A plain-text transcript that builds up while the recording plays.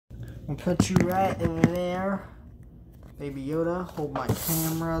And put you right over there. Baby Yoda, hold my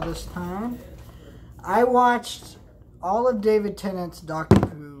camera this time. I watched all of David Tennant's Doctor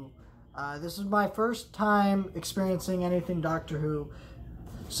Who. This is my first time experiencing anything Doctor Who.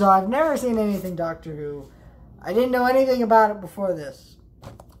 So I've never seen anything Doctor Who. I didn't know anything about it before this.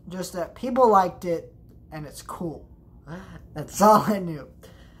 Just that people liked it and it's cool. That's all I knew.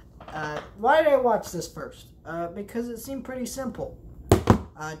 Why did I watch this first? Because it seemed pretty simple.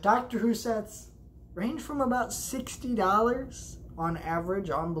 Doctor Who sets range from about $60 on average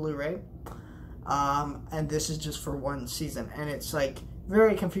on Blu-ray. And this is just for one season. And it's like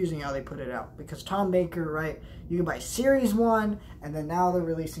very confusing how they put it out. Because Tom Baker, right, you can buy Series 1, and then now they're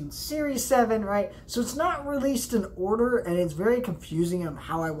releasing Series 7, right? So it's not released in order, and it's very confusing on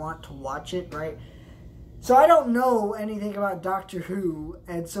how I want to watch it, right? So I don't know anything about Doctor Who,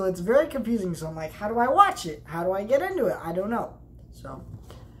 and so it's very confusing. So I'm like, how do I watch it? How do I get into it? I don't know. So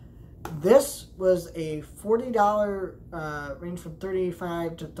this was a $40, range from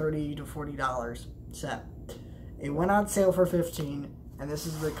 $35 to $30 to $40 set. It went on sale for $15, and this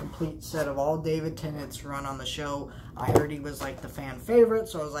is the complete set of all David Tennant's run on the show. I heard he was like the fan favorite,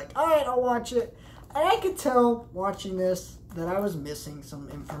 so I was like, all right, I'll watch it. And I could tell watching this that I was missing some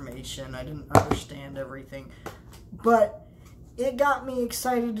information. I didn't understand everything. But it got me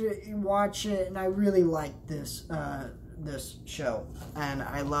excited to watch it, and I really liked this this show. And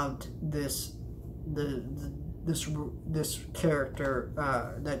I loved this character,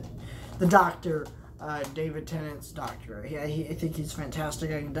 that the Doctor, David Tennant's Doctor. I think he's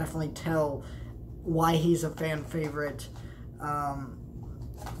fantastic. I can definitely tell why he's a fan favorite.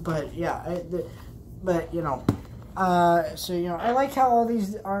 But yeah, but you know, so you know, I like how all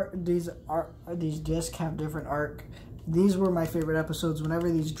these discs have different arc. These were my favorite episodes. Whenever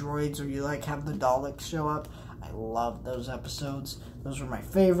these droids or you like have the Daleks show up, I love those episodes. Those were my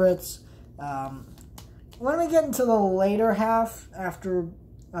favorites. When we get into the later half after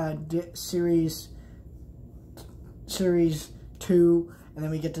series 2, and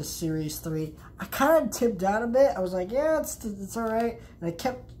then we get to Series 3, I kind of tipped out a bit. I was like, yeah, it's all right. And I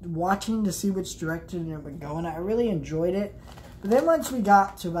kept watching to see which direction it would go, and I really enjoyed it. But then once we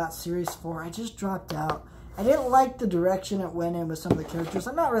got to about Series 4, I just dropped out. I didn't like the direction it went in with some of the characters.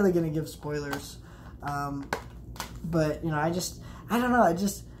 I'm not really going to give spoilers. But, you know, I don't know.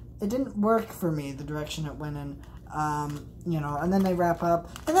 It didn't work for me, the direction it went in. You know, and then they wrap up.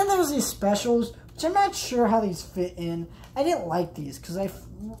 And then there's these specials, which I'm not sure how these fit in. I didn't like these because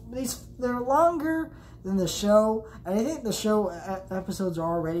they're longer than the show, and I think the show episodes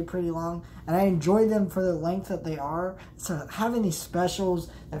are already pretty long, and I enjoy them for the length that they are. So having these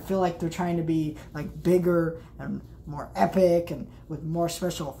specials that feel like they're trying to be like bigger and more epic and with more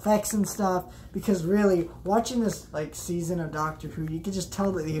special effects and stuff, because really watching this like season of Doctor Who, you could just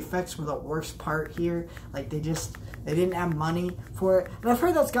tell that the effects were the worst part here. Like they didn't have money for it, and I've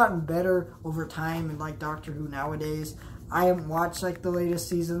heard that's gotten better over time in like Doctor Who nowadays. I haven't watched like the latest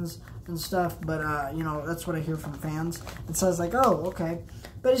seasons and stuff, but you know, that's what I hear from fans. And so I was like, oh, okay.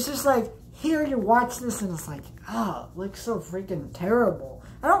 But it's just like, here you watch this and it's like, oh, it looks so freaking terrible.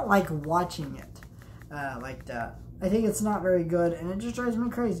 I don't like watching it like that. I think it's not very good, and it just drives me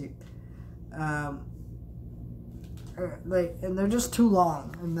crazy. And they're just too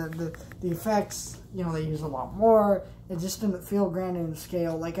long, and the effects, you know, they use a lot more. It just didn't feel grand in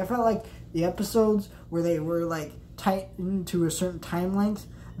scale. Like I felt like the episodes where they were like tightened to a certain time length,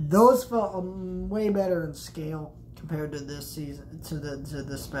 those felt way better in scale compared to this season, to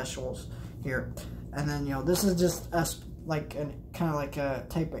the specials here. And then, you know, this is just us, like kind of like a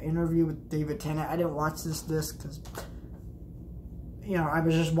type of interview with David Tennant. I didn't watch this disc because, you know, I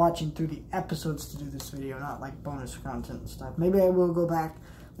was just watching through the episodes to do this video, not like bonus content and stuff. Maybe I will go back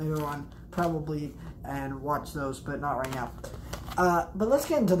later on, probably, and watch those, but not right now. But let's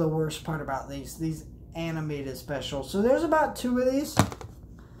get into the worst part about these animated specials. So there's about 2 of these.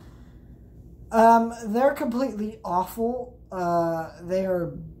 They're completely awful. They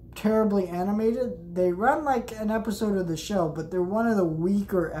are terribly animated. They run like an episode of the show, but they're one of the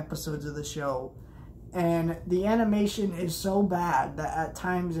weaker episodes of the show. And the animation is so bad that at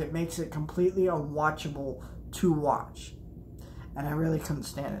times it makes it completely unwatchable to watch. And I really couldn't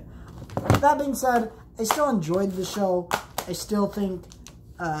stand it. That being said, I still enjoyed the show. I still think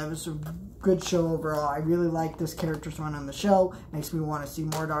it was a good show overall. I really like this character's run on the show. Makes me want to see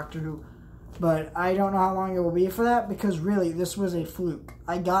more Doctor Who. But I don't know how long it will be for that, because really, this was a fluke.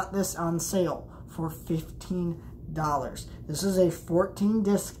 I got this on sale for $15. This is a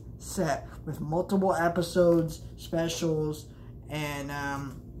 14-disc set with multiple episodes, specials, and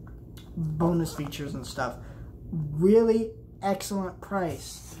bonus features and stuff. Really excellent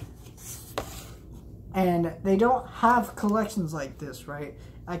price. And they don't have collections like this, right?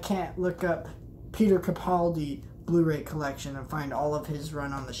 I can't look up Peter Capaldi Blu-ray collection and find all of his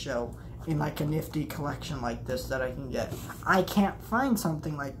run on the show in like a nifty collection like this that I can get. I can't find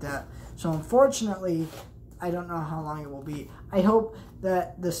something like that. So unfortunately, I don't know how long it will be. I hope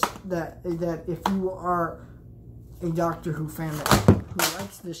that that if you are a Doctor Who fan who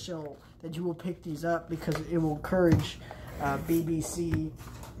likes this show, that you will pick these up, because it will encourage BBC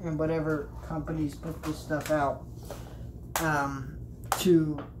and whatever companies put this stuff out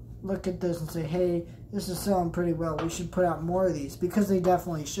to look at this and say, hey, this is selling pretty well. We should put out more of these, because they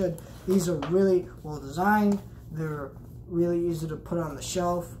definitely should. These are really well designed. They're really easy to put on the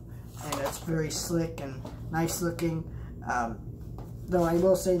shelf, and it's very slick and nice looking. Though I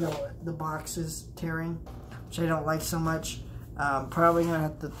will say, though, the box is tearing, which I don't like so much. Probably gonna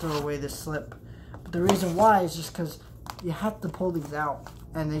have to throw away this slip. But the reason why is just because you have to pull these out,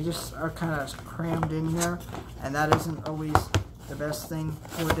 and they just are kind of crammed in here, and that isn't always the best thing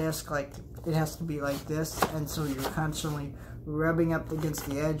for a disc. Like, it has to be like this, and so you're constantly rubbing up against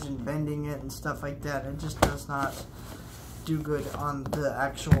the edge and bending it and stuff like that. It just does not do good on the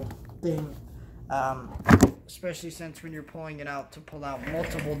actual thing, especially since when you're pulling it out to pull out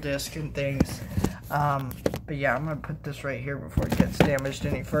multiple discs and things. But yeah, I'm gonna put this right here before it gets damaged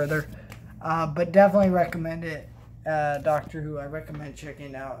any further. But definitely recommend it. Doctor Who, I recommend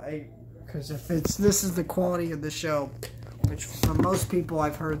checking it out, because if this is the quality of the show, which for most people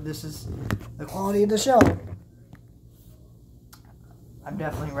I've heard this is the quality of the show, I'm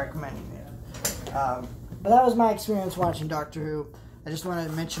definitely recommending it. But that was my experience watching Doctor Who. I just wanted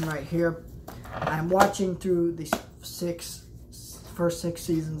to mention right here, I'm watching through the first six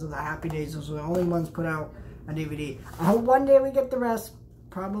seasons of the Happy Days. Those are the only ones put out on DVD. I hope one day we get the rest.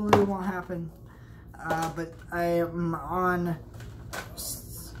 Probably won't happen. But I am on,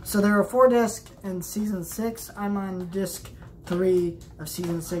 so there are 4 discs in season 6. I'm on disc 3 of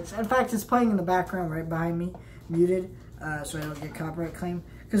season 6. In fact, it's playing in the background right behind me, muted, so I don't get copyright claim.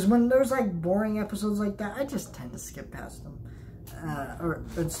 Because when there's like boring episodes like that, I just tend to skip past them,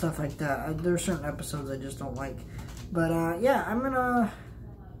 and stuff like that. There are certain episodes I just don't like. But yeah,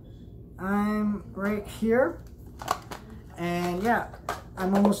 I'm right here, and yeah,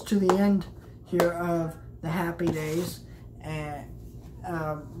 I'm almost to the end here of the Happy Days, and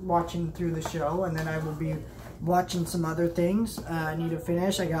watching through the show, and then I will be watching some other things I need to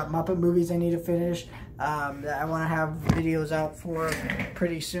finish. I got Muppet movies I need to finish that I want to have videos out for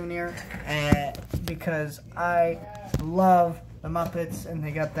pretty soon here, and because I love the Muppets, and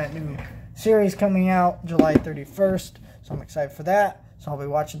they got that new series coming out July 31st, so I'm excited for that. So I'll be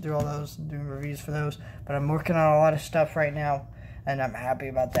watching through all those and doing reviews for those, but I'm working on a lot of stuff right now, and I'm happy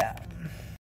about that.